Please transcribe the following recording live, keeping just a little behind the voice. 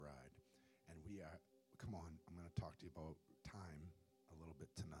to you about time a little bit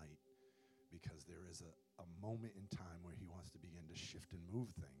tonight, because there is a moment in time where he wants to begin to shift and move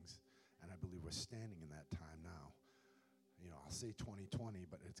things, and I believe we're standing in that time now. You know, I'll say 2020,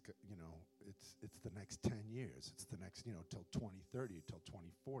 but it's the next 10 years. It's the next, till 2030, till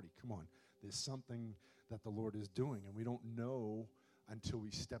 2040. Come on. There's something that the Lord is doing, and we don't know until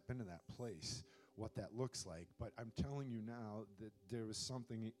we step into that place what that looks like. But I'm telling you now that there was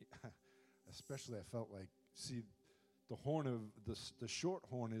something, especially I felt like, see, the horn of the short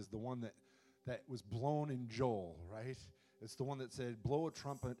horn is the one that was blown in Joel, right? It's the one that said, blow a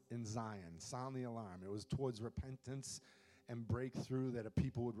trumpet in Zion, sound the alarm. It was towards repentance and breakthrough, that a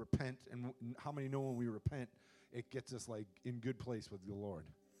people would repent. And how many know when we repent, it gets us like in good place with the Lord?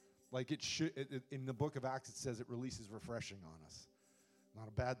 Like it should. In the book of Acts, it says it releases refreshing on us. Not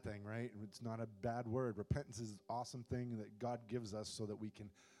a bad thing, right? It's not a bad word. Repentance is an awesome thing that God gives us so that we can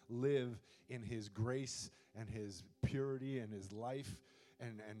live in his grace and his purity and his life.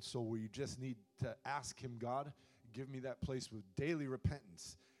 And so we just need to ask him, God, give me that place with daily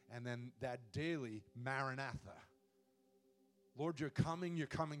repentance, and then that daily Maranatha. Lord, you're coming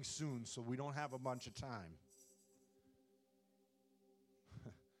soon, so we don't have a bunch of time.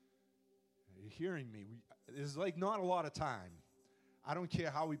 Are you hearing me? There's like not a lot of time. I don't care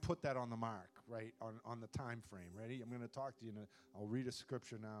how we put that on the mark, right, on the time frame. Ready? I'm going to talk to you, and I'll read a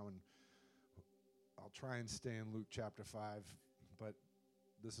scripture now, and I'll try and stay in Luke chapter 5, but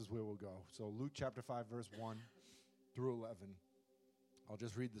this is where we'll go. So Luke chapter 5, verse 1 through 11. I'll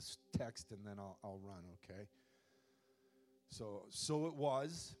just read this text, and then I'll run, okay? So it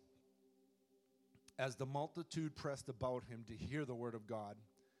was, as the multitude pressed about him to hear the word of God,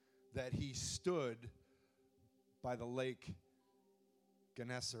 that he stood by the lake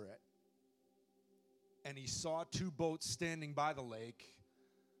Gennesaret. And he saw two boats standing by the lake,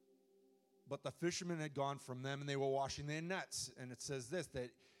 but the fishermen had gone from them, and they were washing their nets. And it says this,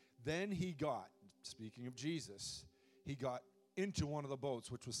 that then he got, speaking of Jesus, he got into one of the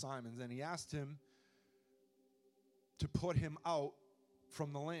boats, which was Simon's, and he asked him to put him out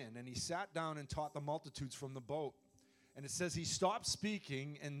from the land. And he sat down and taught the multitudes from the boat. And it says he stopped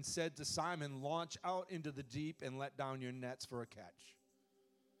speaking and said to Simon, launch out into the deep and let down your nets for a catch.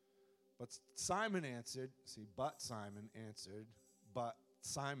 But Simon answered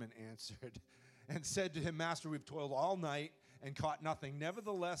and said to him, Master, we've toiled all night and caught nothing.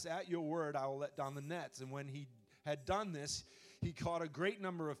 Nevertheless, at your word, I will let down the nets. And when he had done this, he caught a great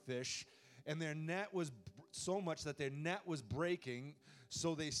number of fish, and their net was so much that their net was breaking.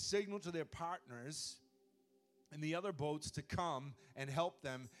 So they signaled to their partners in the other boats to come and help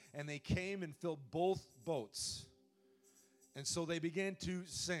them, and they came and filled both boats. And so they began to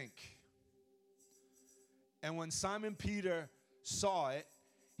sink. And when Simon Peter saw it,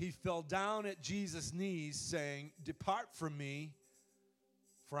 he fell down at Jesus' knees, saying, depart from me,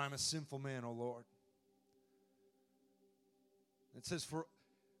 for I'm a sinful man, O Lord. It says,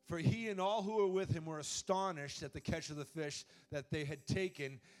 for he and all who were with him were astonished at the catch of the fish that they had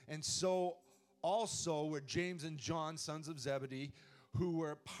taken, and so also were James and John, sons of Zebedee, who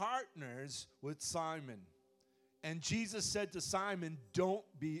were partners with Simon. And Jesus said to Simon, don't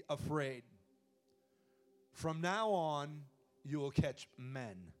be afraid. From now on, you will catch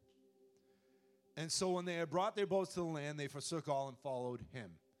men. And so when they had brought their boats to the land, they forsook all and followed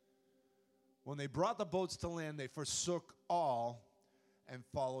him. When they brought the boats to land, they forsook all and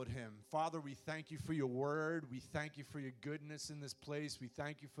followed him. Father, we thank you for your word. We thank you for your goodness in this place. We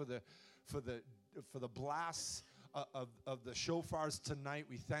thank you for the blasts of the shofars tonight.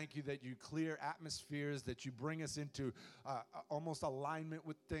 We thank you that you clear atmospheres, that you bring us into almost alignment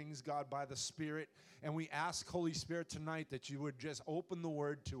with things, God, by the Spirit. And we ask, Holy Spirit, tonight that you would just open the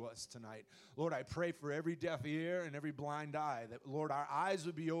word to us tonight. Lord, I pray for every deaf ear and every blind eye, that, Lord, our eyes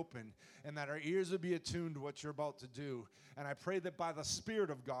would be open and that our ears would be attuned to what you're about to do. And I pray that by the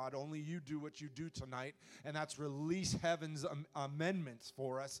Spirit of God, only you do what you do tonight, and that's release heaven's amendments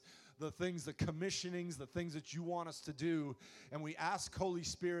for us, the things, the commissionings, the things that you want us to do. And we ask, Holy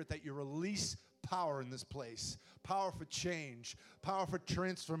Spirit, that you release power in this place, power for change, power for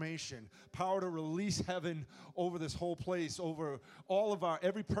transformation, power to release heaven over this whole place, over all of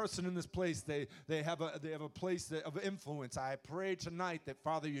every person in this place. They have a place of influence. I pray tonight that,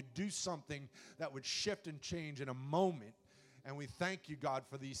 Father, you do something that would shift and change in a moment. And we thank you, God,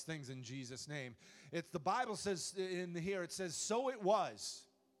 for these things in Jesus' name. The Bible says in here, it says, so it was.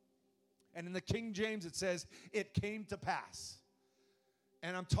 And in the King James, it says, it came to pass.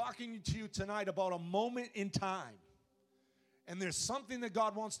 And I'm talking to you tonight about a moment in time. And there's something that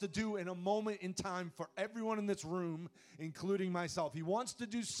God wants to do in a moment in time for everyone in this room, including myself. He wants to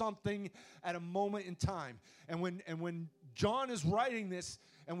do something at a moment in time. And when John is writing this,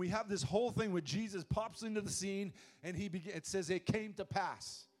 and we have this whole thing where Jesus pops into the scene, and it says it came to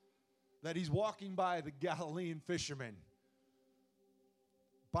pass that he's walking by the Galilean fishermen.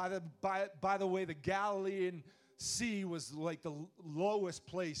 By the way, the Galilean Sea was like the lowest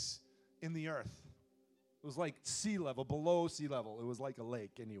place in the earth. It was like sea level, below sea level. It was like a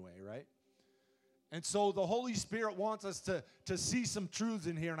lake anyway, right? And so the Holy Spirit wants us to see some truths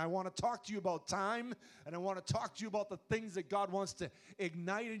in here. And I want to talk to you about time. And I want to talk to you about the things that God wants to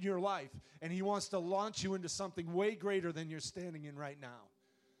ignite in your life. And he wants to launch you into something way greater than you're standing in right now.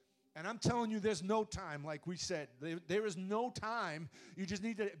 And I'm telling you, there's no time, like we said. There is no time. You just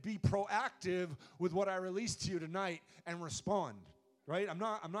need to be proactive with what I released to you tonight and respond. Right? I'm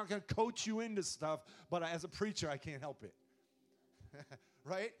not going to coach you into stuff, but as a preacher, I can't help it.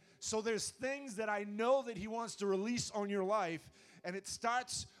 Right? So there's things that I know that he wants to release on your life, and it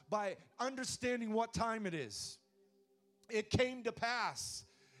starts by understanding what time it is. It came to pass.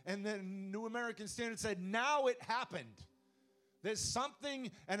 And then New American Standard said, now it happened. There's something,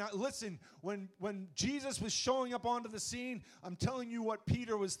 and listen, when Jesus was showing up onto the scene, I'm telling you what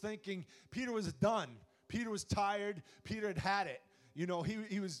Peter was thinking. Peter was done. Peter was tired. Peter had it. You know,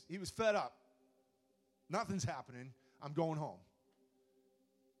 he was fed up. Nothing's happening. I'm going home.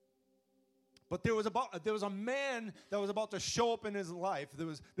 But there was a man that was about to show up in his life.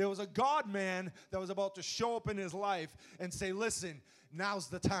 There was a God man that was about to show up in his life and say, listen, now's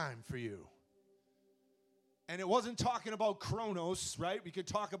the time for you. And it wasn't talking about chronos, right? We could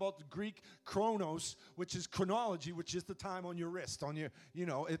talk about the Greek chronos, which is chronology, which is the time on your wrist, on your,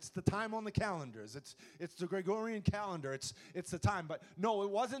 it's the time on the calendars. It's the Gregorian calendar. It's the time. But no, it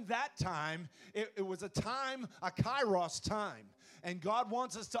wasn't that time. It was a time, a kairos time. And God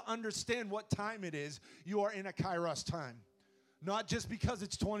wants us to understand what time it is. You are in a kairos time. Not just because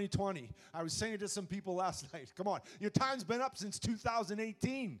it's 2020. I was saying to some people last night, come on, your time's been up since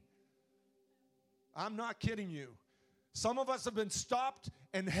 2018. I'm not kidding you. Some of us have been stopped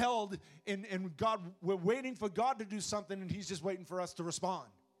and held, and God, we're waiting for God to do something, and he's just waiting for us to respond.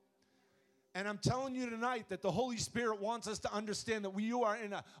 And I'm telling you tonight that the Holy Spirit wants us to understand that you are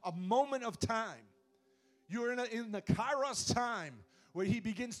in a moment of time. You're in the kairos time where he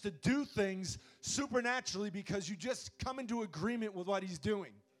begins to do things supernaturally because you just come into agreement with what he's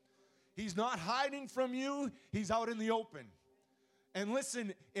doing. He's not hiding from you. He's out in the open. And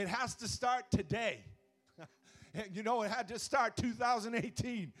listen, it has to start today. It had to start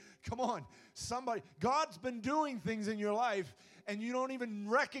 2018. Come on, somebody. God's been doing things in your life, and you don't even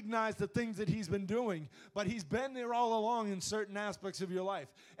recognize the things that he's been doing, but he's been there all along in certain aspects of your life.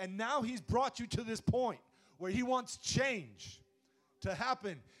 And now he's brought you to this point where he wants change to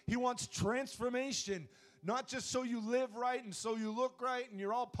happen. He wants transformation. Not just so you live right and so you look right and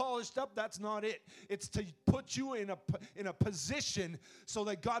you're all polished up. That's not it. It's to put you in a position so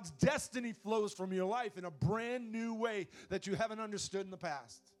that God's destiny flows from your life in a brand new way that you haven't understood in the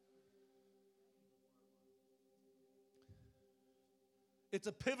past. It's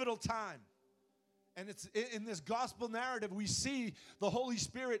a pivotal time. And it's in this gospel narrative, we see the Holy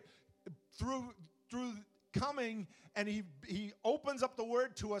Spirit through coming, and he opens up the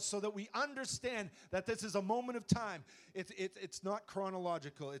word to us so that we understand that this is a moment of time. It's not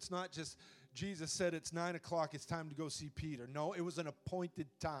chronological. It's not just Jesus said it's 9 o'clock, it's time to go see Peter. No, it was an appointed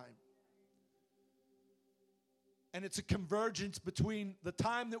time. And it's a convergence between the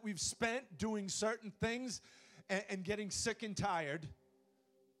time that we've spent doing certain things and getting sick and tired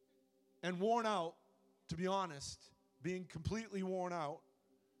and worn out, to be honest, being completely worn out.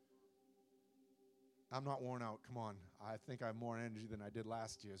 I'm not worn out. Come on. I think I have more energy than I did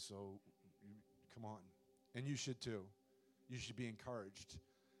last year, so come on. And you should too. You should be encouraged.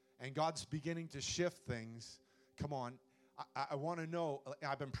 And God's beginning to shift things. Come on. I want to know,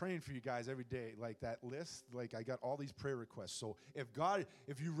 I've been praying for you guys every day, like that list, like I got all these prayer requests. So if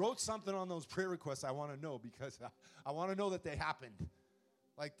you wrote something on those prayer requests, I want to know, because I want to know that they happened.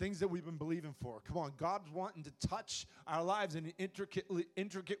 Like things that we've been believing for. Come on, God's wanting to touch our lives in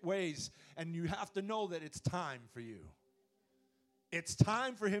intricate ways, and you have to know that it's time for you. It's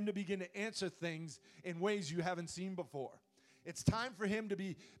time for him to begin to answer things in ways you haven't seen before. It's time for him to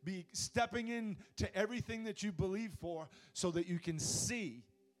be stepping into everything that you believe for so that you can see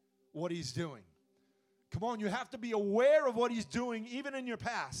what he's doing. Come on, you have to be aware of what he's doing even in your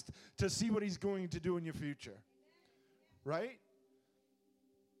past to see what he's going to do in your future. Right?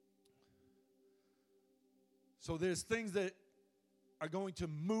 So there's things that are going to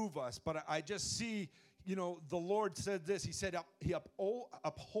move us, but I just see the Lord said this. He said he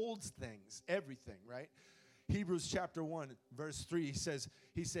upholds things, everything, right? Hebrews chapter 1, verse 3,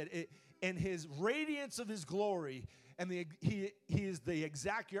 he said, in his radiance of his glory, and he is the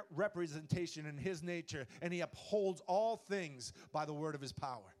exact representation in his nature, and he upholds all things by the word of his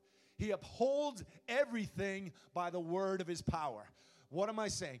power. He upholds everything by the word of his power. What am I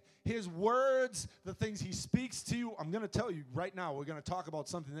saying? His words, the things he speaks to you, I'm going to tell you right now, we're going to talk about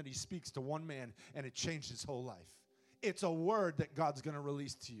something that he speaks to one man, and it changed his whole life. It's a word that God's going to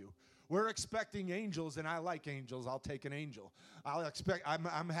release to you. We're expecting angels, and I like angels. I'll take an angel.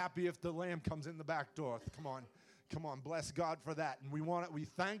 I'm happy if the lamb comes in the back door. Come on, bless God for that. And we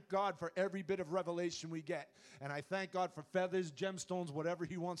thank God for every bit of revelation we get. And I thank God for feathers, gemstones, whatever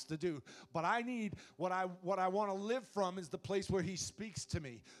he wants to do. But I need, what I want to live from is the place where he speaks to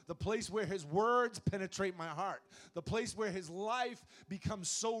me. The place where his words penetrate my heart. The place where his life becomes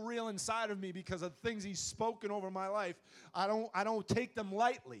so real inside of me because of things he's spoken over my life. I don't take them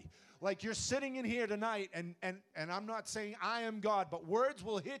lightly. Like you're sitting in here tonight, and I'm not saying I am God, but words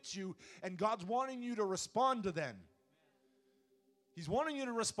will hit you, and God's wanting you to respond to them. He's wanting you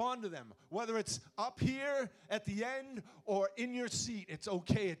to respond to them. Whether it's up here at the end or in your seat, it's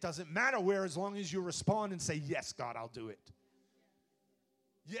okay. It doesn't matter where, as long as you respond and say, yes, God, I'll do it.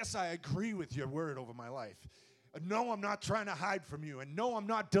 Yes, I agree with your word over my life. No, I'm not trying to hide from you. And no, I'm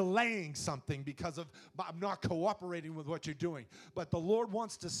not delaying something because I'm not cooperating with what you're doing. But the Lord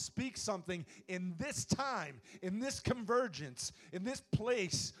wants to speak something in this time, in this convergence, in this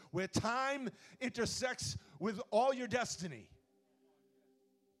place where time intersects with all your destiny.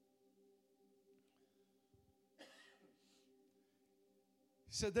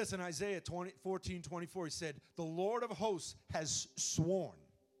 He said this in Isaiah 14:24. He said, the Lord of hosts has sworn,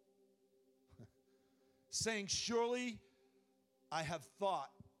 saying, surely I have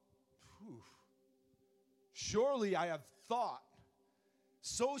thought, surely I have thought,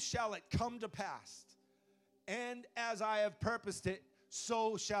 so shall it come to pass. And as I have purposed it,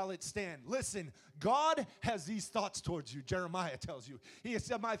 so shall it stand. Listen, God has these thoughts towards you. Jeremiah tells you. He has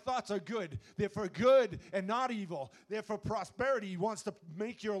said, my thoughts are good. They're for good and not evil. They're for prosperity. He wants to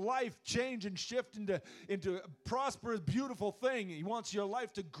make your life change and shift into a prosperous, beautiful thing. He wants your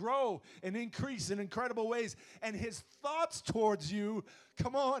life to grow and increase in incredible ways. And his thoughts towards you,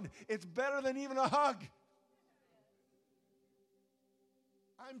 come on, it's better than even a hug.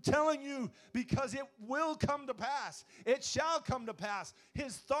 I'm telling you, because it will come to pass. It shall come to pass.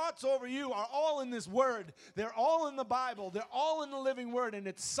 His thoughts over you are all in this word. They're all in the Bible. They're all in the living word. And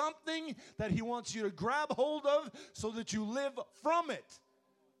it's something that he wants you to grab hold of so that you live from it,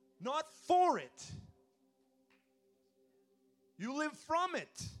 not for it. You live from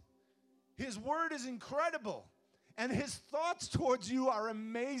it. His word is incredible. And his thoughts towards you are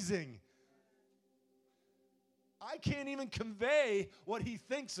amazing. I can't even convey what he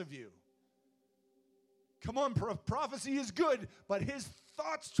thinks of you. Come on, prophecy is good, but his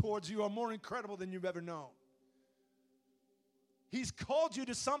thoughts towards you are more incredible than you've ever known. He's called you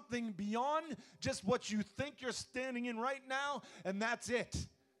to something beyond just what you think you're standing in right now, and that's it.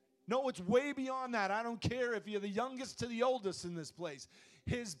 No, it's way beyond that. I don't care if you're the youngest to the oldest in this place.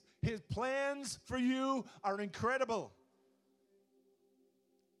 His plans for you are incredible.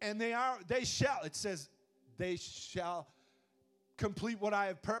 And they shall, it says, they shall complete what I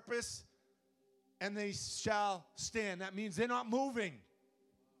have purposed, and they shall stand. That means they're not moving.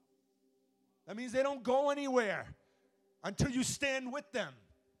 That means they don't go anywhere until you stand with them.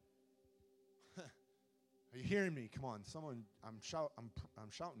 Are you hearing me? Come on, someone. I'm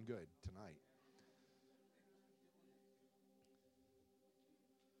shouting good tonight.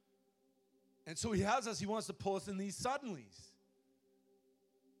 And so he has us. He wants to pull us in these suddenlies.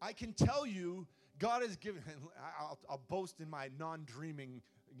 I can tell you, God has given, I'll boast in my non-dreaming,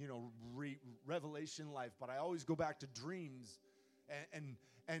 revelation life, but I always go back to dreams.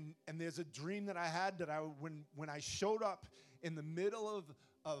 And there's a dream that I had that when I showed up in the middle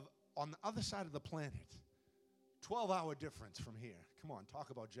of on the other side of the planet, 12-hour difference from here. Come on,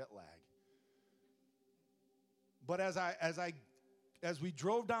 talk about jet lag. But as we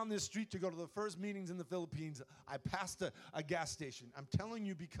drove down this street to go to the first meetings in the Philippines, I passed a gas station. I'm telling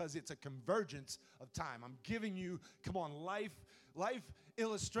you because it's a convergence of time. I'm giving you, come on, life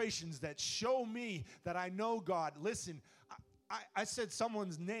illustrations that show me that I know God. Listen, I said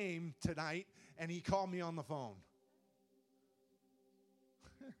someone's name tonight, and he called me on the phone.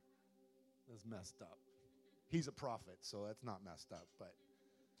 That's messed up. He's a prophet, so that's not messed up, but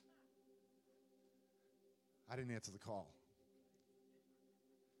I didn't answer the call.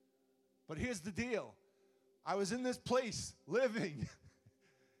 But here's the deal. I was in this place living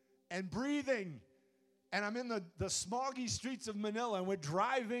and breathing And I'm in the smoggy streets of Manila, and we're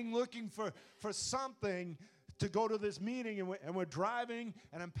driving looking for something to go to this meeting, and we're driving,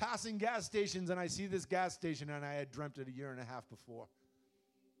 and I'm passing gas stations, and I see this gas station, and I had dreamt it a year and a half before.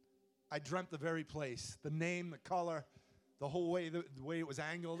 I dreamt the very place, the name, the color, the whole way, the way it was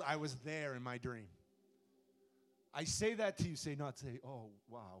angled. I was there in my dream. I say that to you, not say, oh,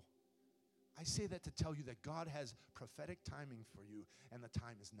 wow. I say that to tell you that God has prophetic timing for you, and the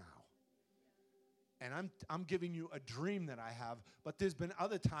time is now. And I'm giving you a dream that I have, but there's been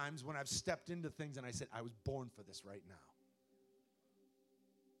other times when I've stepped into things and I said, I was born for this right now.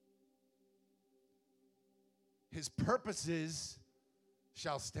 His purposes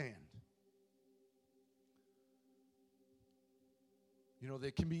shall stand. You know, there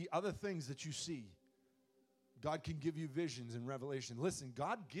can be other things that you see. God can give you visions and revelation. Listen,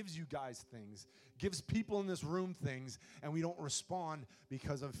 God gives you guys things, gives people in this room things, and we don't respond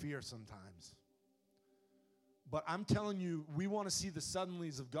because of fear sometimes. But I'm telling you, we want to see the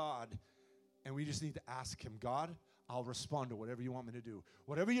suddenlies of God, and we just need to ask him, God, I'll respond to whatever you want me to do.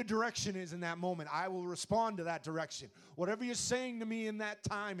 Whatever your direction is in that moment, I will respond to that direction. Whatever you're saying to me in that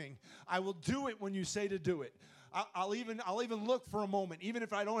timing, I will do it when you say to do it. I'll even look for a moment, even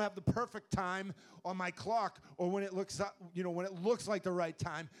if I don't have the perfect time on my clock or when it looks up, when it looks like the right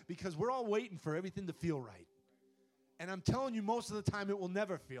time, because we're all waiting for everything to feel right. And I'm telling you, most of the time it will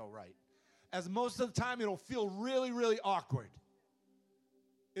never feel right. As most of the time it'll feel really, really awkward.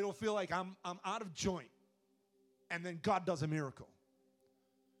 It'll feel like I'm out of joint. And then God does a miracle.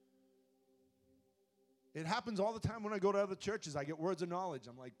 It happens all the time when I go to other churches. I get words of knowledge.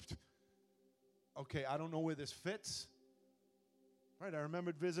 I'm like, okay, I don't know where this fits. Right, I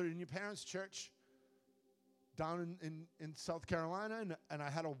remembered visiting your parents' church down in South Carolina, and I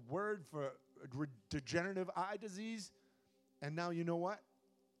had a word for degenerative eye disease. And now you know what?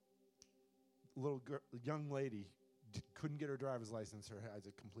 Young lady couldn't get her driver's license. Her eyes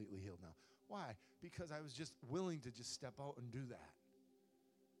are completely healed now. Why? Because I was just willing to just step out and do that.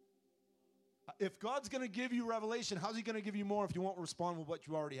 If God's going to give you revelation, how's he going to give you more if you won't respond with what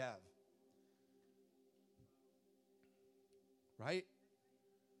you already have? Right?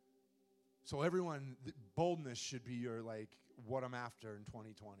 So everyone, boldness should be your, what I'm after in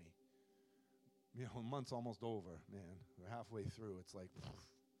 2020. A month's almost over, man. We're halfway through. It's like,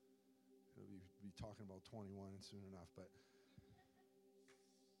 we'll be talking about 21 soon enough, but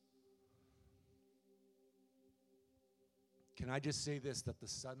can I just say this, that the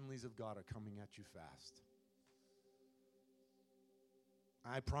suddenlies of God are coming at you fast.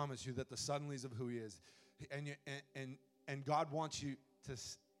 I promise you that the suddenlies of who he is, and God wants you to,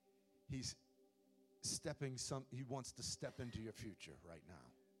 he wants to step into your future right now.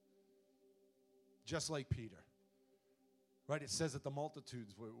 Just like Peter. Right, it says that the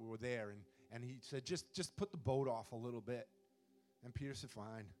multitudes were there, and he said, just put the boat off a little bit. And Peter said,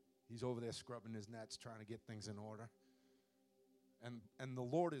 fine. He's over there scrubbing his nets, trying to get things in order. And the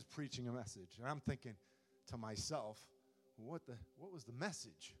Lord is preaching a message. And I'm thinking to myself, what was the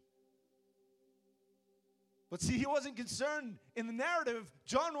message? But see, he wasn't concerned in the narrative.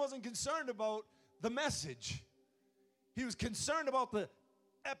 John wasn't concerned about the message. He was concerned about the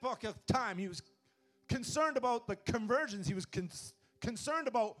epoch of time. He was concerned about the conversions. He was concerned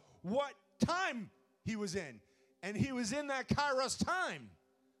about what time he was in. And he was in that Kairos time.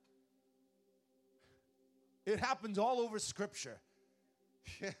 It happens all over Scripture.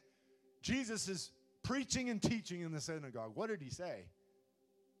 Jesus is preaching and teaching in the synagogue. What did he say?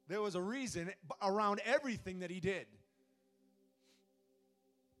 There was a reason around everything that he did.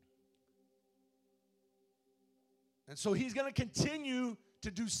 And so he's going to continue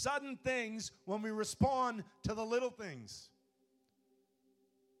to do sudden things when we respond to the little things.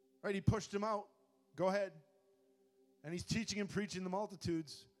 Right, he pushed him out. Go ahead. And he's teaching and preaching the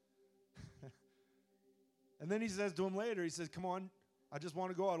multitudes. And then he says to him later, he says, come on, I just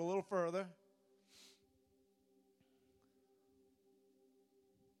want to go out a little further.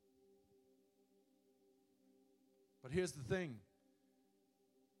 But here's the thing.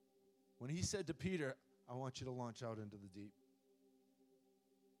 When he said to Peter, I want you to launch out into the deep.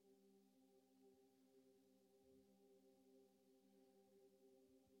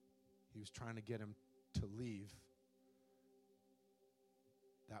 He was trying to get him to leave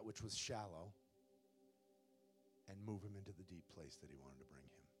that which was shallow and move him into the deep place that he wanted to bring him.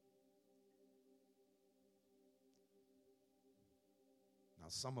 Now,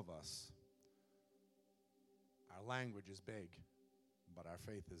 some of us, our language is big, but our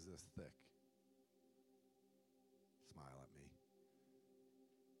faith is this thick. Smile at me.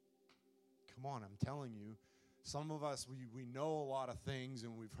 Come on, I'm telling you Some of us, we know a lot of things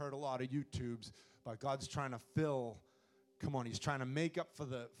and we've heard a lot of YouTubes, but God's trying to fill. Come on, He's trying to make up for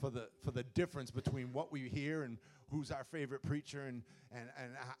the difference between what we hear and who's our favorite preacher and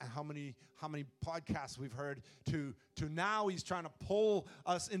how many podcasts we've heard to now He's trying to pull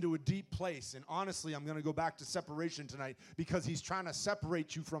us into a deep place. And honestly, I'm going to go back to separation tonight because He's trying to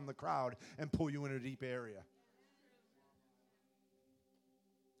separate you from the crowd and pull you in a deep area.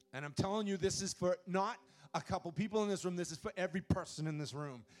 And I'm telling you, this is for not a couple people in this room. This is for every person in this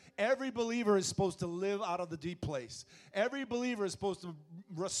room. Every believer is supposed to live out of the deep place. Every believer is supposed to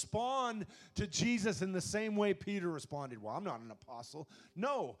respond to Jesus in the same way Peter responded. Well, I'm not an apostle.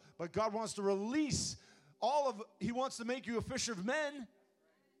 No, but God wants to release He wants to make you a fisher of men.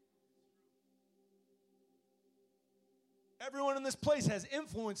 Everyone in this place has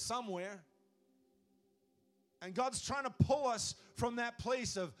influence somewhere. And God's trying to pull us from that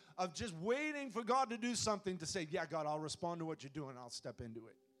place of just waiting for God to do something to say, yeah, God, I'll respond to what you're doing. I'll step into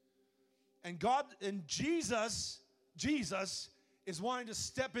it. And Jesus is wanting to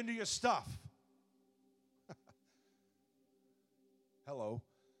step into your stuff. Hello.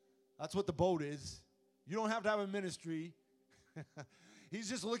 That's what the boat is. You don't have to have a ministry. He's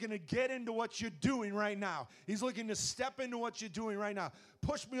just looking to get into what you're doing right now. He's looking to step into what you're doing right now.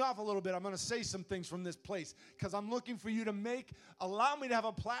 Push me off a little bit. I'm going to say some things from this place because I'm looking for you to allow me to have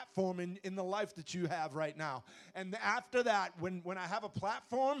a platform in the life that you have right now. And after that, when I have a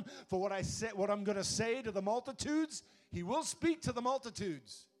platform for what I'm going to say to the multitudes, He will speak to the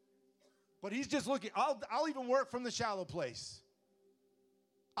multitudes. But He's just looking. I'll even work from the shallow place.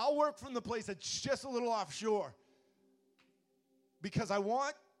 I'll work from the place that's just a little offshore. Because I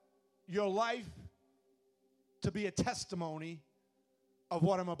want your life to be a testimony of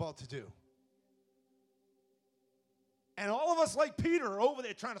what I'm about to do. And all of us, like Peter, are over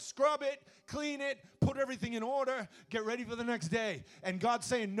there trying to scrub it, clean it, put everything in order, get ready for the next day. And God's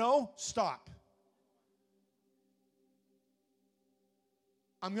saying, no, stop.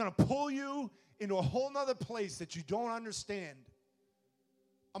 I'm going to pull you into a whole nother place that you don't understand.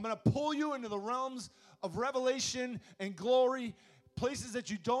 I'm going to pull you into the realms of revelation and glory, places that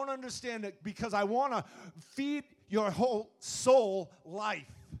you don't understand, because I want to feed your whole soul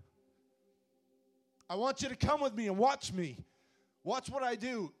life. I want you to come with me and watch me. Watch what I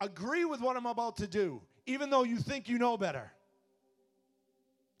do. Agree with what I'm about to do, even though you think you know better.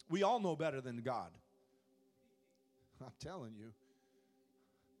 We all know better than God. I'm telling you.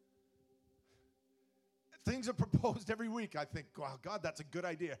 Things are proposed every week. I think, wow, God, that's a good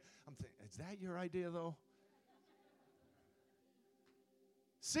idea. I'm thinking, is that your idea, though?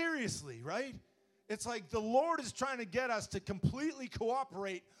 Seriously, right? It's like the Lord is trying to get us to completely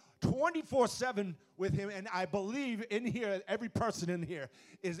cooperate 24/7 with Him, and I believe in here, every person in here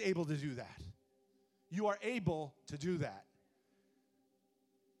is able to do that. You are able to do that.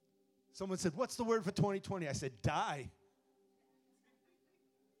 Someone said, what's the word for 2020? I said, die.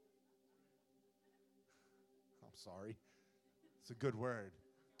 I'm sorry. It's a good word.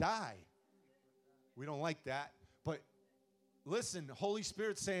 Die. We don't like that. But listen, the Holy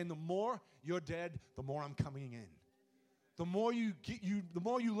Spirit's saying the more you're dead, the more I'm coming in. The more you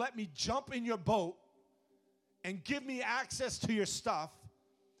let me jump in your boat and give me access to your stuff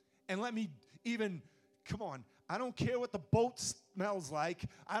and let me even, come on, I don't care what the boat smells like.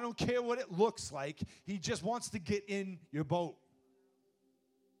 I don't care what it looks like. He just wants to get in your boat.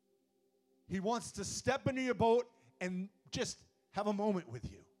 He wants to step into your boat and just have a moment with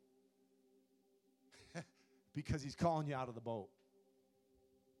you. Because He's calling you out of the boat.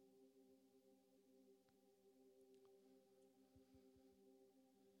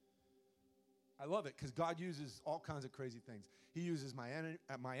 I love it because God uses all kinds of crazy things. He uses my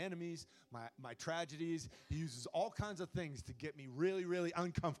enemies, my tragedies. He uses all kinds of things to get me really, really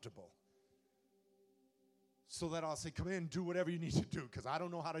uncomfortable. So that I'll say, come in, do whatever you need to do because I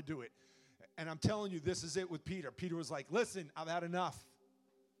don't know how to do it. And I'm telling you, this is it with Peter. Peter was like, listen, I've had enough.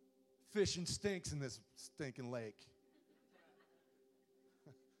 Fishing stinks in this stinking lake.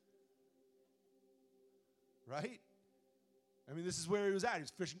 Right? I mean, this is where he was at. He was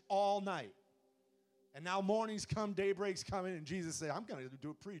fishing all night. And now morning's come, daybreak's coming, and Jesus said, I'm going to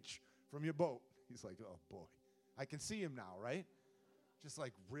do a preach from your boat. He's like, oh, boy. I can see him now, right? Just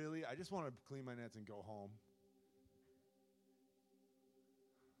like, really? I just want to clean my nets and go home.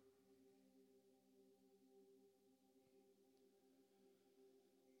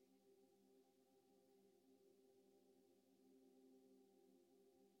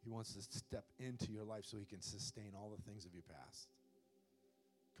 He wants to step into your life so He can sustain all the things of your past.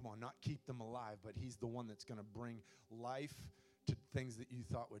 Come on, not keep them alive, but He's the one that's going to bring life to things that you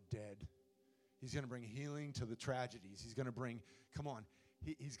thought were dead. He's going to bring healing to the tragedies. He's going to bring, come on,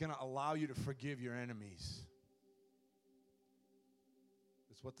 he's going to allow you to forgive your enemies.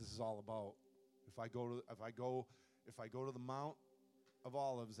 That's what this is all about. If I go to the Mount of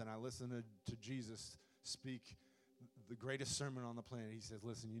Olives and I listen to Jesus speak the greatest sermon on the planet, he says,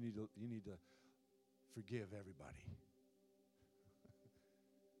 listen, you need to forgive everybody.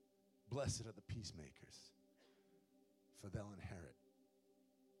 Blessed are the peacemakers, for they'll inherit.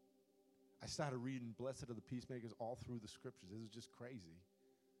 I started reading Blessed are the peacemakers all through the scriptures. It was just crazy.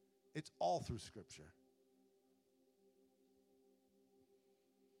 It's all through scripture.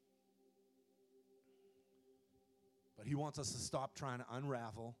 But he wants us to stop trying to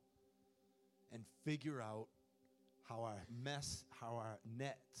unravel and figure out how our nets,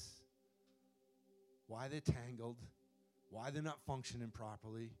 why they're tangled, why they're not functioning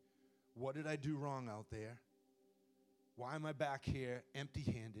properly. What did I do wrong out there? Why am I back here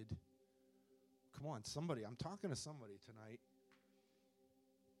empty-handed? Come on, somebody. I'm talking to somebody tonight.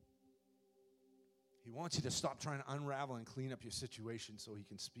 He wants you to stop trying to unravel and clean up your situation so he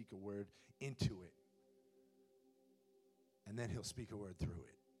can speak a word into it. And then he'll speak a word through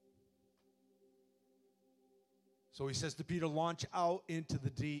it. So he says to Peter, launch out into the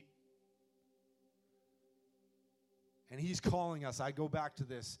deep. And he's calling us. I go back to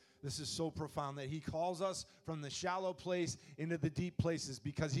this. This is so profound that he calls us from the shallow place into the deep places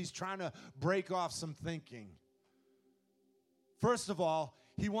because he's trying to break off some thinking. First of all,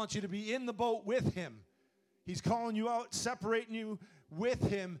 he wants you to be in the boat with him. He's calling you out, separating you with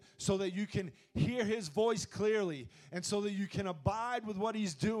him so that you can hear his voice clearly and so that you can abide with what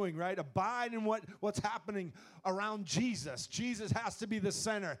he's doing, right? Abide in what's happening around Jesus. Jesus has to be the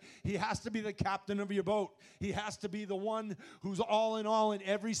center. He has to be the captain of your boat. He has to be the one who's all in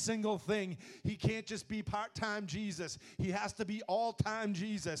every single thing. He can't just be part-time Jesus. He has to be all-time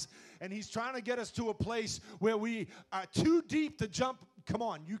Jesus. And he's trying to get us to a place where we are too deep to jump. Come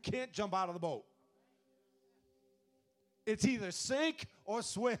on, you can't jump out of the boat. It's either sink or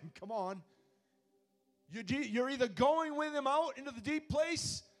swim. Come on. You're either going with him out into the deep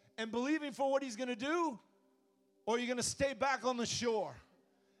place and believing for what he's going to do, or you're going to stay back on the shore.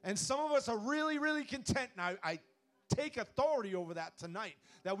 And some of us are really, really content. And I take authority over that tonight,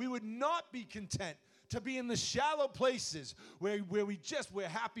 that we would not be content to be in the shallow places where we're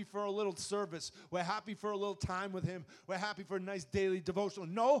happy for a little service. We're happy for a little time with him. We're happy for a nice daily devotional.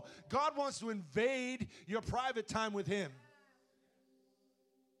 No, God wants to invade your private time with him.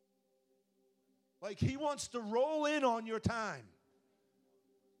 Like he wants to roll in on your time.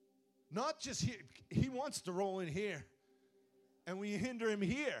 Not just here. He wants to roll in here. And we hinder him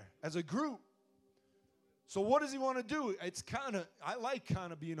here as a group. So what does he want to do? I like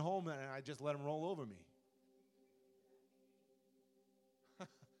kind of being home and I just let him roll over me.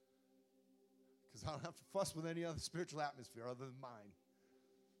 Because I don't have to fuss with any other spiritual atmosphere other than mine.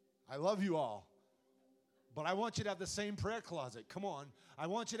 I love you all. But I want you to have the same prayer closet. Come on. I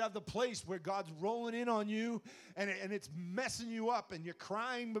want you to have the place where God's rolling in on you and it's messing you up and you're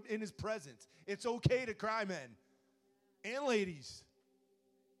crying in his presence. It's okay to cry, men and ladies.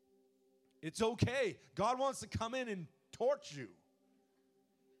 It's okay. God wants to come in and torch you,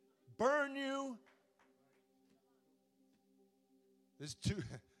 burn you. There's two.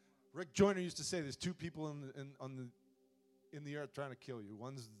 Rick Joyner used to say there's two people in the earth trying to kill you.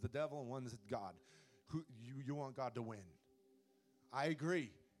 One's the devil and one's God. Who you want God to win? I agree.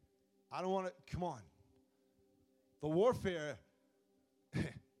 I don't want to. Come on. The warfare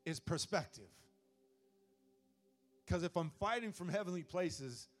is perspective. Because if I'm fighting from heavenly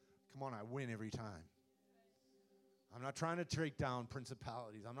places, come on, I win every time. I'm not trying to take down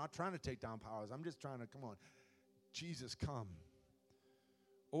principalities. I'm not trying to take down powers. I'm just trying to, come on, Jesus, come.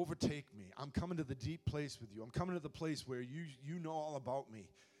 Overtake me. I'm coming to the deep place with you. I'm coming to the place where you know all about me.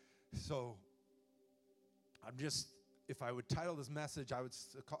 So if I would title this message, I would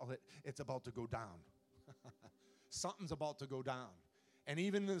call it, It's About to Go Down. Something's about to go down. And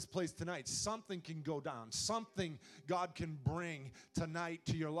even in this place tonight, something can go down. Something God can bring tonight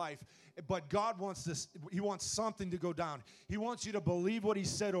to your life. But God wants this. He wants something to go down. He wants you to believe what he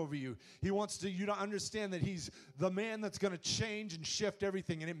said over you. He wants you to understand that he's the man that's going to change and shift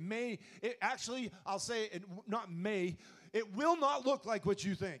everything. And I'll say it will not look like what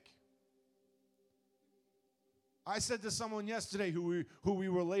you think. I said to someone yesterday who we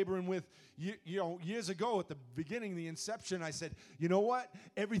were laboring with years ago at the beginning, the inception, I said, you know what?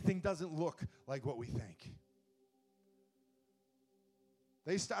 Everything doesn't look like what we think.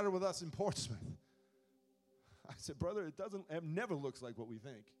 They started with us in Portsmouth. I said, brother, it never looks like what we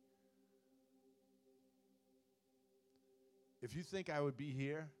think. If you think I would be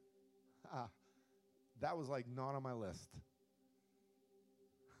here, that was like not on my list.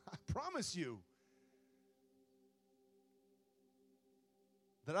 I promise you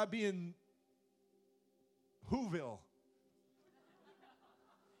that I'd be in Whoville.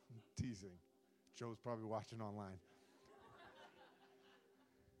 I'm teasing. Joe's probably watching online.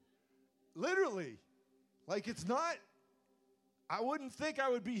 Literally. Like it's not, I wouldn't think I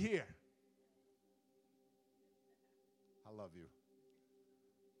would be here. I love you.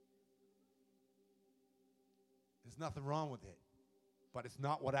 There's nothing wrong with it. But it's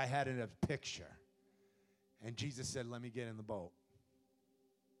not what I had in a picture. And Jesus said, let me get in the boat.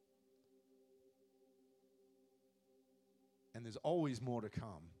 And there's always more to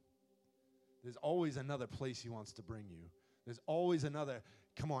come. There's always another place he wants to bring you. There's always another,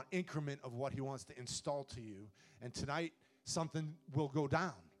 come on, increment of what he wants to install to you. And tonight, something will go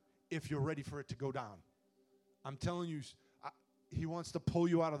down if you're ready for it to go down. I'm telling you, he wants to pull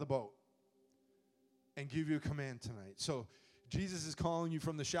you out of the boat and give you a command tonight. So Jesus is calling you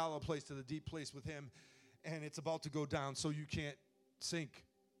from the shallow place to the deep place with him, and it's about to go down, so you can't sink.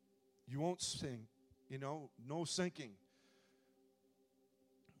 You won't sink, no sinking.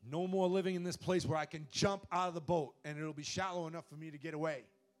 No more living in this place where I can jump out of the boat, and it'll be shallow enough for me to get away.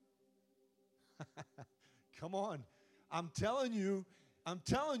 Come on. I'm telling you,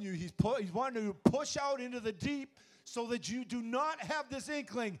 he's wanting to push out into the deep so that you do not have this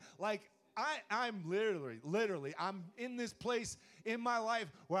inkling like, I'm literally, I'm in this place in my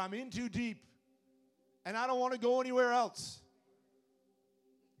life where I'm in too deep and I don't want to go anywhere else.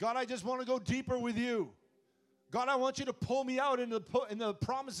 God, I just want to go deeper with you. God, I want you to pull me out in the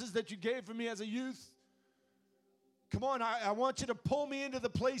promises that you gave for me as a youth. Come on, I want you to pull me into the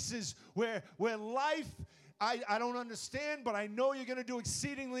places where life, I don't understand, but I know you're going to do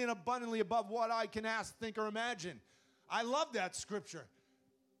exceedingly and abundantly above what I can ask, think, or imagine. I love that scripture.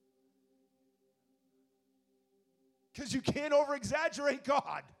 Because you can't over-exaggerate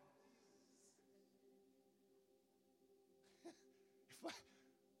God.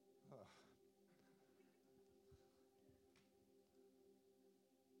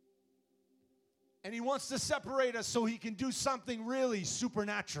 And he wants to separate us so he can do something really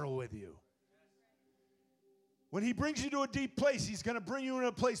supernatural with you. When he brings you to a deep place, he's going to bring you in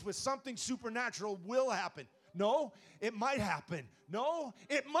a place where something supernatural will happen. No, it might happen. No,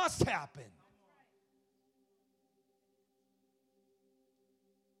 it must happen.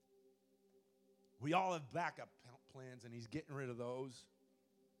 We all have backup plans, and he's getting rid of those.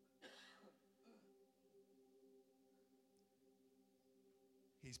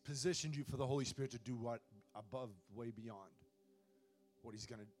 He's positioned you for the Holy Spirit to do what above, way beyond what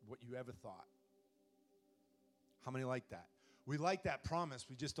you ever thought. How many like that? We like that promise.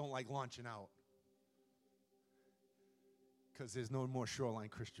 We just don't like launching out. Because there's no more shoreline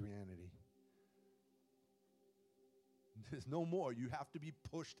Christianity. There's no more. You have to be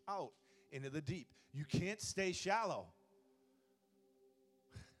pushed out into the deep. You can't stay shallow.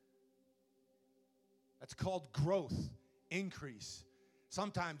 That's called growth, increase.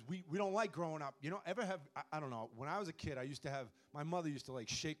 Sometimes we don't like growing up. I don't know, when I was a kid, my mother used to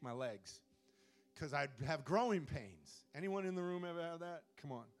shake my legs because I'd have growing pains. Anyone in the room ever have that?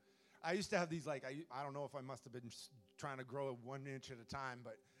 Come on. I used to have these, I don't know if I must have been trying to grow 1 inch at a time,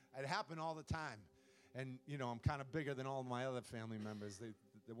 but it happened all the time. And, I'm kind of bigger than all of my other family members.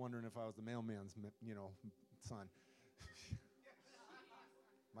 They're wondering if I was the mailman's, son.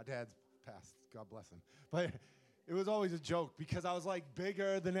 My dad's passed. God bless him. But it was always a joke because I was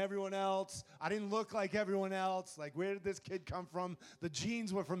bigger than everyone else. I didn't look like everyone else. Where did this kid come from? The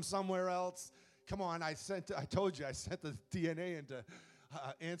genes were from somewhere else. Come on, I told you, I sent the DNA into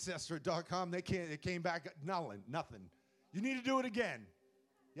Ancestry.com. It came back nothing. You need to do it again.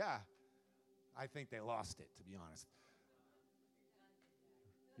 Yeah. I think they lost it, to be honest.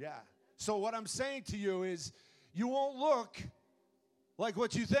 Yeah. So what I'm saying to you is you won't look like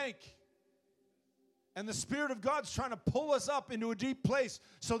what you think. And the Spirit of God's trying to pull us up into a deep place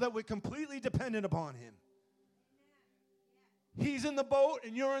so that we're completely dependent upon him. He's in the boat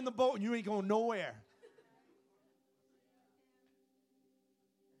and you're in the boat and you ain't going nowhere.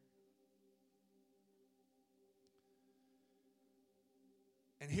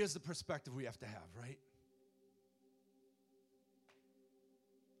 And here's the perspective we have to have, right?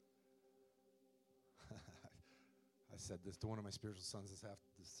 I said this to one of my spiritual sons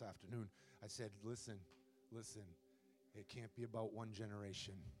this afternoon. I said, listen, it can't be about one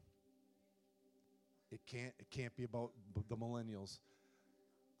generation. It can't be about the millennials.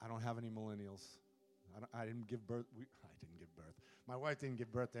 I don't have any millennials. I didn't give birth. I didn't give birth. My wife didn't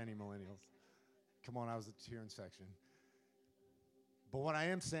give birth to any millennials. Come on, I was a cheering section. But what I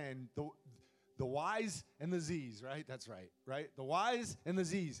am saying, the The Y's and the Z's, right? That's right, right? The Y's and the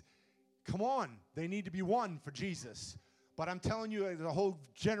Z's. Come on, they need to be one for Jesus. But I'm telling you, the whole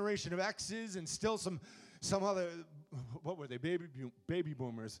generation of X's and still some other, what were they, baby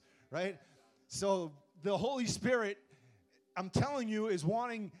boomers, right? So the Holy Spirit, I'm telling you, is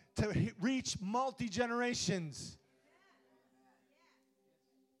wanting to reach multi-generations.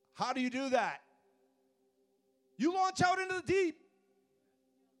 How do you do that? You launch out into the deep.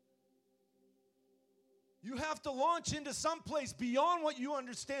 You have to launch into some place beyond what you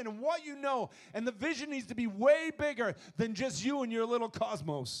understand and what you know. And the vision needs to be way bigger than just you and your little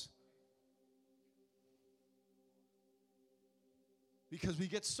cosmos. Because we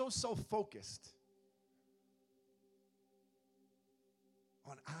get so focused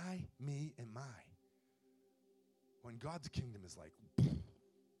on I, me, and my. When God's kingdom is like, there's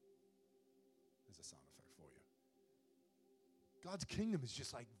a sound effect for you. God's kingdom is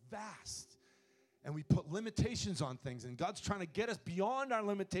just like vast. And we put limitations on things, and God's trying to get us beyond our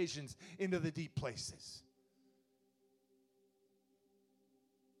limitations into the deep places.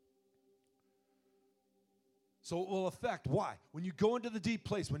 So it will affect. Why? When you go into the deep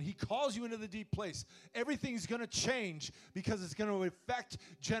place, when He calls you into the deep place, everything's going to change because it's going to affect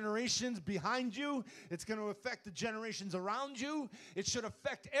generations behind you. It's going to affect the generations around you. It should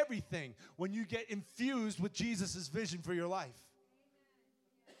affect everything when you get infused with Jesus' vision for your life.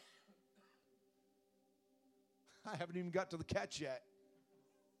 I haven't even got to the catch yet.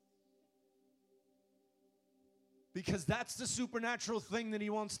 Because that's the supernatural thing that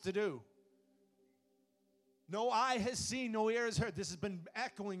He wants to do. No eye has seen, no ear has heard. This has been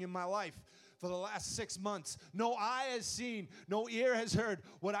echoing in my life for the last 6 months. No eye has seen, no ear has heard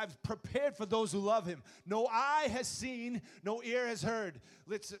what I've prepared for those who love Him. No eye has seen, no ear has heard.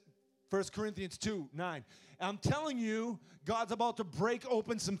 Let's 1 Corinthians 2:9. I'm telling you, God's about to break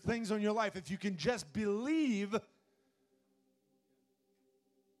open some things on your life. If you can just believe.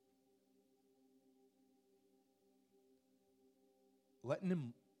 Letting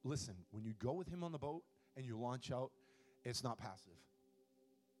Him, listen, when you go with Him on the boat and you launch out, it's not passive.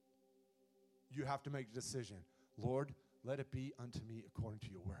 You have to make a decision. Lord, let it be unto me according to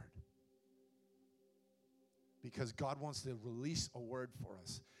your word. Because God wants to release a word for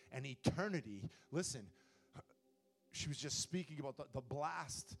us. And eternity, listen, she was just speaking about the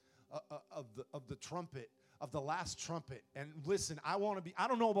blast of the trumpet, of the last trumpet. And listen, I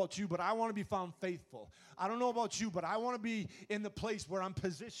don't know about you, but I want to be found faithful. I don't know about you, but I want to be in the place where I'm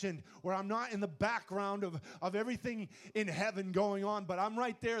positioned, where I'm not in the background of everything in heaven going on, but I'm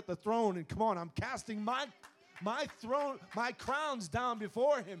right there at the throne. And come on, I'm casting my throne, my crowns down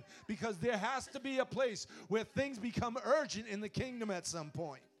before Him, because there has to be a place where things become urgent in the kingdom at some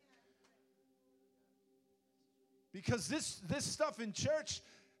point. Because this stuff in church,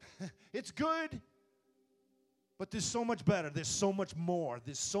 it's good, but there's so much better. There's so much more.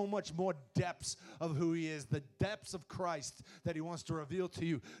 There's so much more depths of who He is, the depths of Christ that He wants to reveal to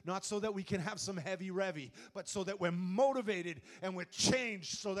you. Not so that we can have some heavy-revy, but so that we're motivated and we're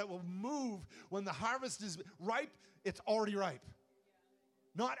changed, so that we'll move. When the harvest is ripe, it's already ripe.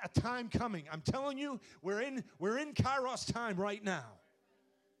 Not a time coming. I'm telling you, we're in Kairos time right now.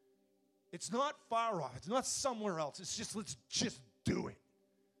 It's not far off. It's not somewhere else. It's just, let's just do it.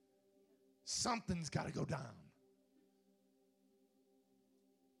 Something's got to go down.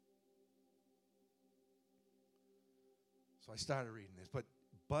 So I started reading this.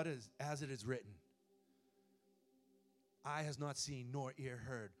 But as it is written, eye has not seen, nor ear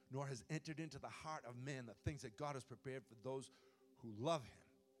heard, nor has entered into the heart of man the things that God has prepared for those who love Him.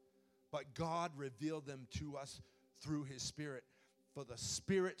 But God revealed them to us through His Spirit. For the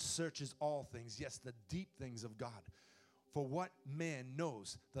Spirit searches all things, yes, the deep things of God. For what man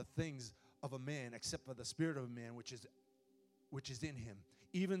knows the things of a man except for the spirit of a man which is in him?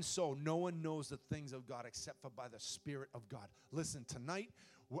 Even so, no one knows the things of God except for by the Spirit of God. Listen, tonight,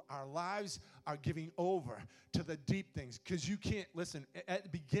 our lives are giving over to the deep things, because you can't, listen, at the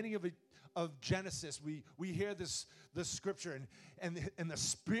beginning of Genesis, we hear this scripture, and the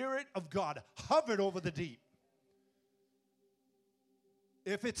Spirit of God hovered over the deep.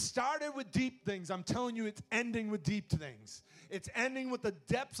 If it started with deep things, I'm telling you, it's ending with deep things. It's ending with the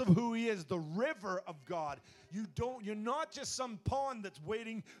depths of who He is, the river of God. You're not just some pond that's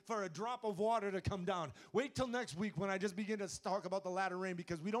waiting for a drop of water to come down. Wait till next week when I just begin to talk about the latter rain,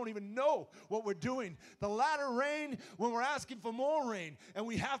 because we don't even know what we're doing. The latter rain, when we're asking for more rain, and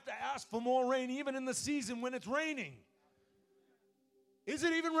we have to ask for more rain even in the season when it's raining. Is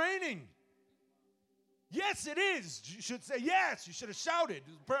it even raining? Yes, it is. You should say yes. You should have shouted. It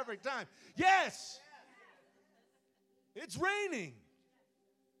was the perfect time. Yes. It's raining.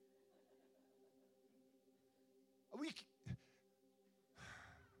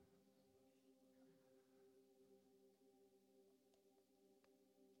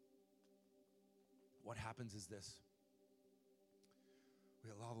 what happens is this.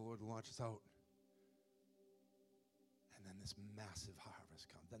 We allow the Lord to launch us out. And then this massive harvest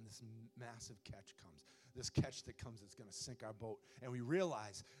comes. Then this massive catch comes. This catch that comes that's going to sink our boat. And we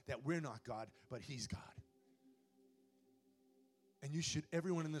realize that we're not God, but He's God. And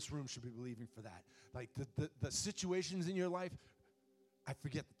everyone in this room should be believing for that. Like the situations in your life, I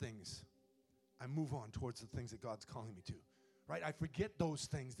forget the things. I move on towards the things that God's calling me to. Right? I forget those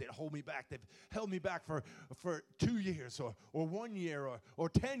things that hold me back. They've held me back for 2 years or 1 year or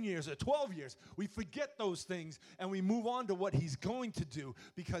 10 years or 12 years. We forget those things and we move on to what He's going to do,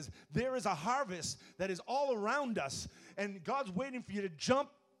 because there is a harvest that is all around us, and God's waiting for you to jump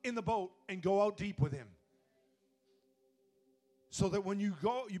in the boat and go out deep with Him. So that when you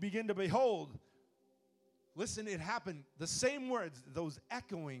go, you begin to behold. Listen, it happened. The same words, those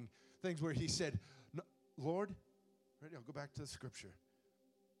echoing things where He said, Lord, ready? I'll go back to the scripture.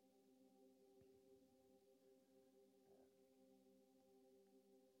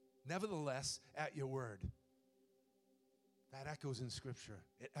 Nevertheless, at your word. That echoes in scripture.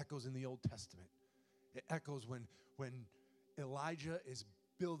 It echoes in the Old Testament. It echoes when Elijah is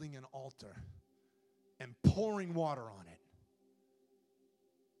building an altar and pouring water on it.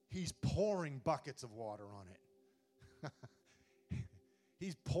 He's pouring buckets of water on it.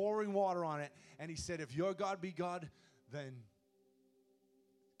 He's pouring water on it. And he said, if your God be God, then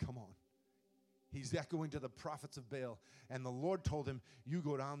come on. He's echoing to the prophets of Baal. And the Lord told him, you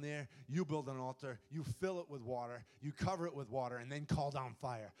go down there, you build an altar, you fill it with water, you cover it with water, and then call down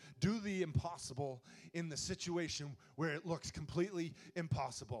fire. Do the impossible in the situation where it looks completely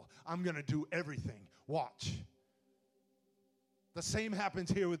impossible. I'm going to do everything. Watch. The same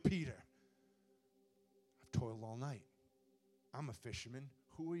happens here with Peter. I've toiled all night. I'm a fisherman.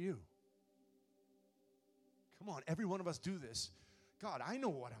 Who are you? Come on, every one of us do this. God, I know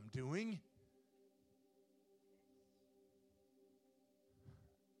what I'm doing.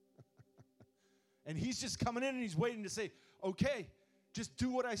 And He's just coming in and He's waiting to say, okay, just do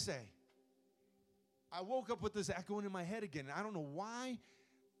what I say. I woke up with this echoing in my head again. And I don't know why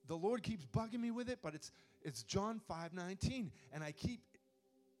the Lord keeps bugging me with it, but it's John 5:19. And I keep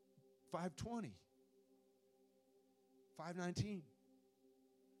 5:20. 5:19.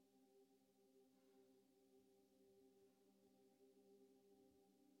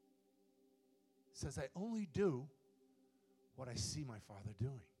 Says, I only do what I see my Father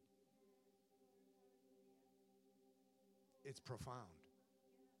doing. It's profound.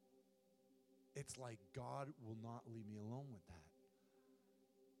 It's like God will not leave me alone with that.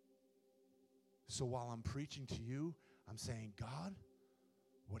 So while I'm preaching to you, I'm saying, God,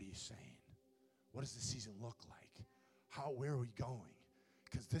 what are you saying? What does the season look like? Where are we going?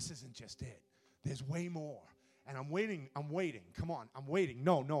 Because this isn't just it. There's way more. And I'm waiting. Come on, I'm waiting.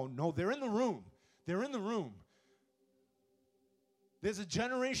 No. They're in the room. They're in the room. There's a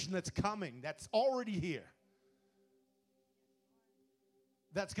generation that's coming, that's already here,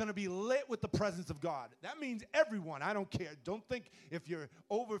 that's going to be lit with the presence of God. That means everyone. I don't care. Don't think if you're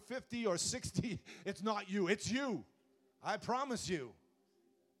over 50 or 60, it's not you. It's you. I promise you.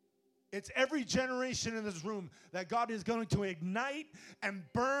 It's every generation in this room that God is going to ignite and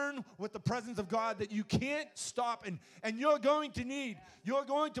burn with the presence of God that you can't stop. And you're going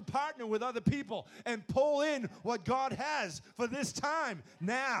to partner with other people and pull in what God has for this time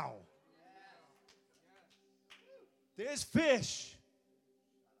now. There's fish.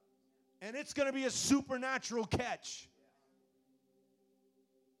 And it's going to be a supernatural catch.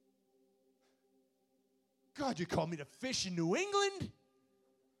 God, you called me to fish in New England?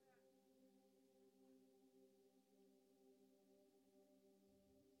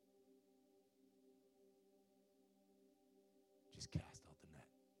 Just cast out the net.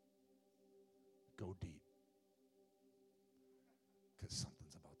 Go deep. Because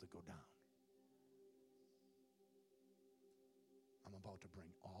something's about to go down. I'm about to bring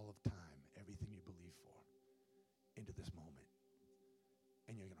all of time, everything you believe for, into this moment.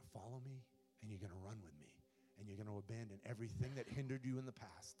 And you're going to follow me, and you're going to run with me, and you're going to abandon everything that hindered you in the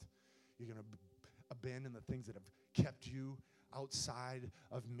past. You're going to abandon the things that have kept you outside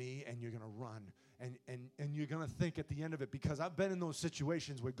of me, and you're going to run. And you're going to think at the end of it, because I've been in those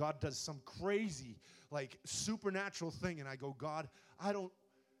situations where God does some crazy, like, supernatural thing, and I go, God,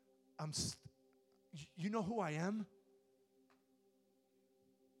 you know who I am?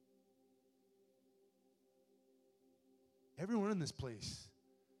 Everyone in this place.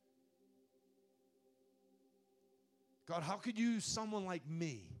 God, how could you use someone like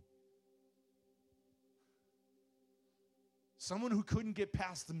me? Someone who couldn't get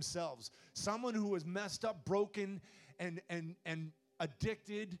past themselves. Someone who was messed up, broken, and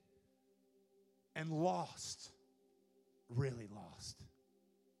addicted. and lost, really lost.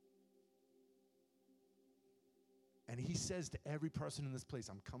 And he says to every person in this place,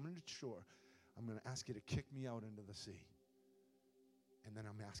 I'm coming to shore. I'm going to ask you to kick me out into the sea. And then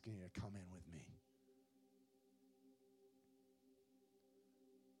I'm asking you to come in with me.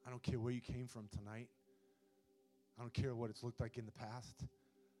 I don't care where you came from tonight. I don't care what it's looked like in the past.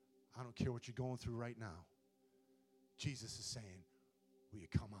 I don't care what you're going through right now. Jesus is saying, will you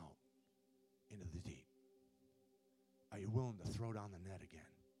come out into the deep? Are you willing to throw down the net again?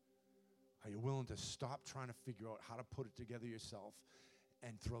 Are you willing to stop trying to figure out how to put it together yourself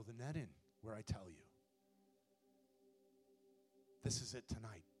and throw the net in where I tell you? This is it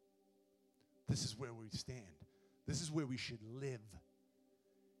tonight. This is where we stand. This is where we should live.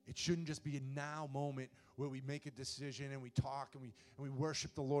 It shouldn't just be a now moment where we make a decision and we talk and we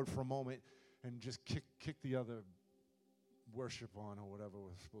worship the Lord for a moment and just kick the other worship on or whatever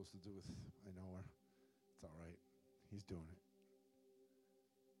we're supposed to do with, I know her. It's all right. He's doing it.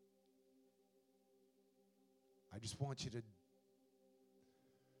 I just want you to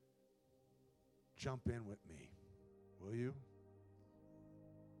jump in with me. Will you?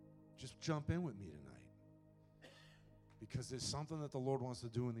 Just jump in with me tonight. Because there's something that the Lord wants to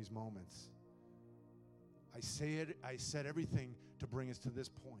do in these moments. I said everything to bring us to this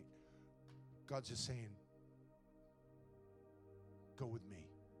point. God's just saying, go with me.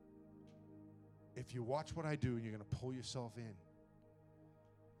 If you watch what I do and you're going to pull yourself in,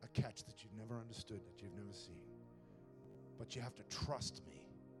 a catch that you've never understood, that you've never seen. But you have to trust me.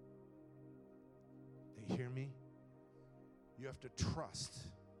 They hear me? You have to trust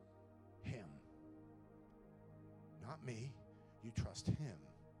him. Not me. You trust him.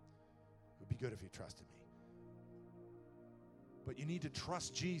 It would be good if you trusted me. But you need to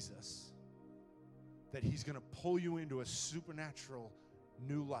trust Jesus that he's going to pull you into a supernatural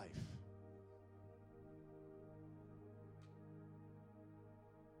new life.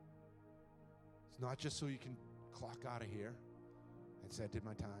 It's not just so you can clock out of here and say, I did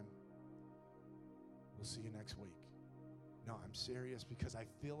my time. We'll see you next week. No, I'm serious because I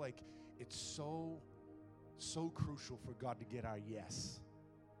feel like it's so crucial for God to get our yes.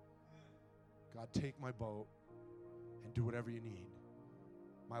 God, take my boat and do whatever you need.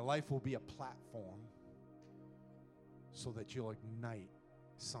 My life will be a platform so that you'll ignite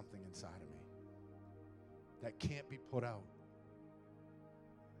something inside of me that can't be put out.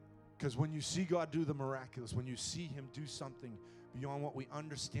 Because when you see God do the miraculous, when you see him do something beyond what we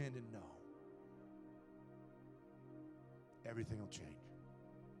understand and know, everything will change.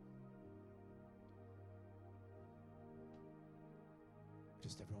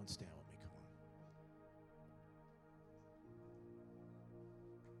 Just everyone stand with me, come on.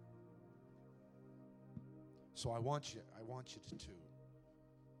 So I want you to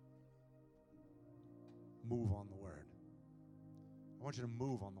move on the word. I want you to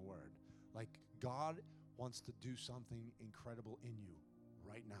move on the word. Like God wants to do something incredible in you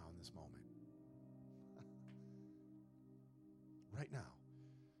right now in this moment. Right now.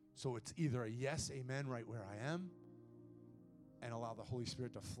 So it's either a yes, amen, right where I am, and allow the Holy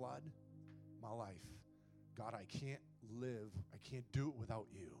Spirit to flood my life. God, I can't live, I can't do it without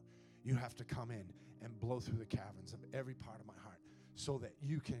you. You have to come in and blow through the caverns of every part of my heart so that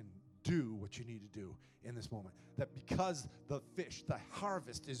you can do what you need to do in this moment. That because the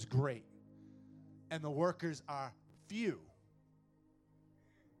harvest is great and the workers are few,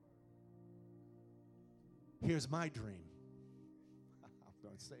 here's my dream. I'm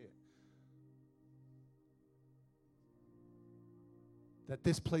going to say it. That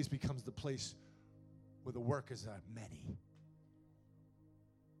this place becomes the place where the workers are many.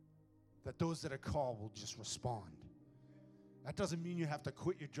 That those that are called will just respond. That doesn't mean you have to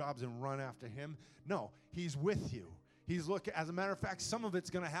quit your jobs and run after him. No, he's with you. He's looking. As a matter of fact, some of it's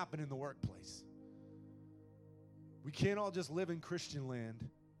going to happen in the workplace. We can't all just live in Christian land.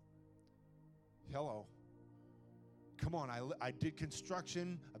 Hello. Come on, I did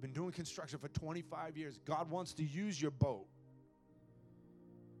construction. I've been doing construction for 25 years. God wants to use your boat.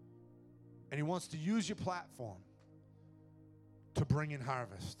 And he wants to use your platform to bring in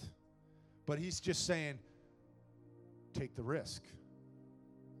harvest. But he's just saying, take the risk.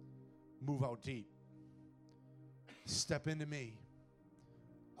 Move out deep. Step into me.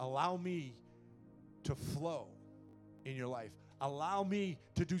 Allow me to flow in your life. Allow me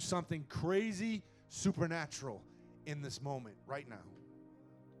to do something crazy, supernatural in this moment, right now.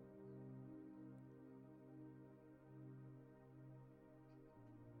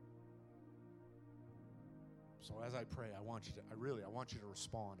 So as I pray, I want you to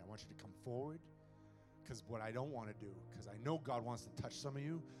respond. I want you to come forward. Because what I don't want to do, because I know God wants to touch some of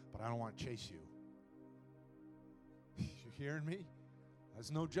you, but I don't want to chase you. hearing me?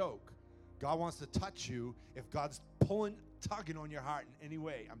 That's no joke. God wants to touch you. If God's tugging on your heart in any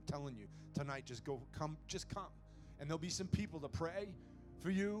way, I'm telling you, tonight, just come. And there'll be some people to pray for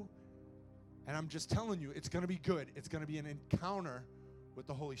you. And I'm just telling you, it's going to be good. It's going to be an encounter with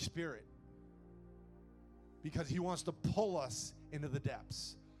the Holy Spirit. Because he wants to pull us into the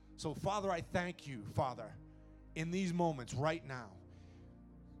depths. So, Father, I thank you, Father, in these moments right now,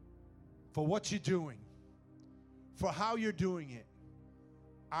 for what you're doing, for how you're doing it.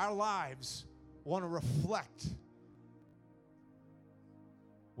 Our lives want to reflect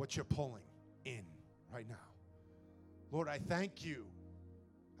what you're pulling in right now. Lord, I thank you.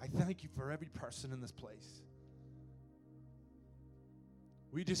 I thank you for every person in this place.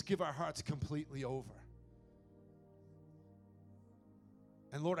 We just give our hearts completely over.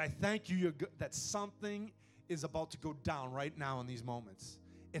 And Lord, I thank you that something is about to go down right now in these moments.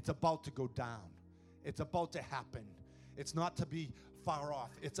 It's about to go down. It's about to happen. It's not to be far off.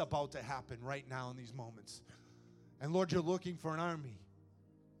 It's about to happen right now in these moments. And Lord, you're looking for an army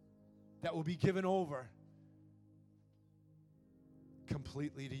that will be given over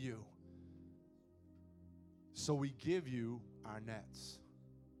completely to you. So we give you our nets.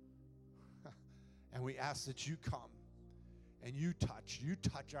 And we ask that you come and you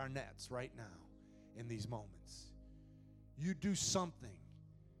touch our nets right now in these moments. You do something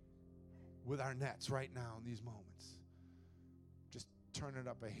with our nets right now in these moments. Just turn it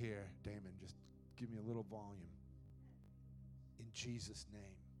up a hair, Damon. Just give me a little volume. In Jesus' name.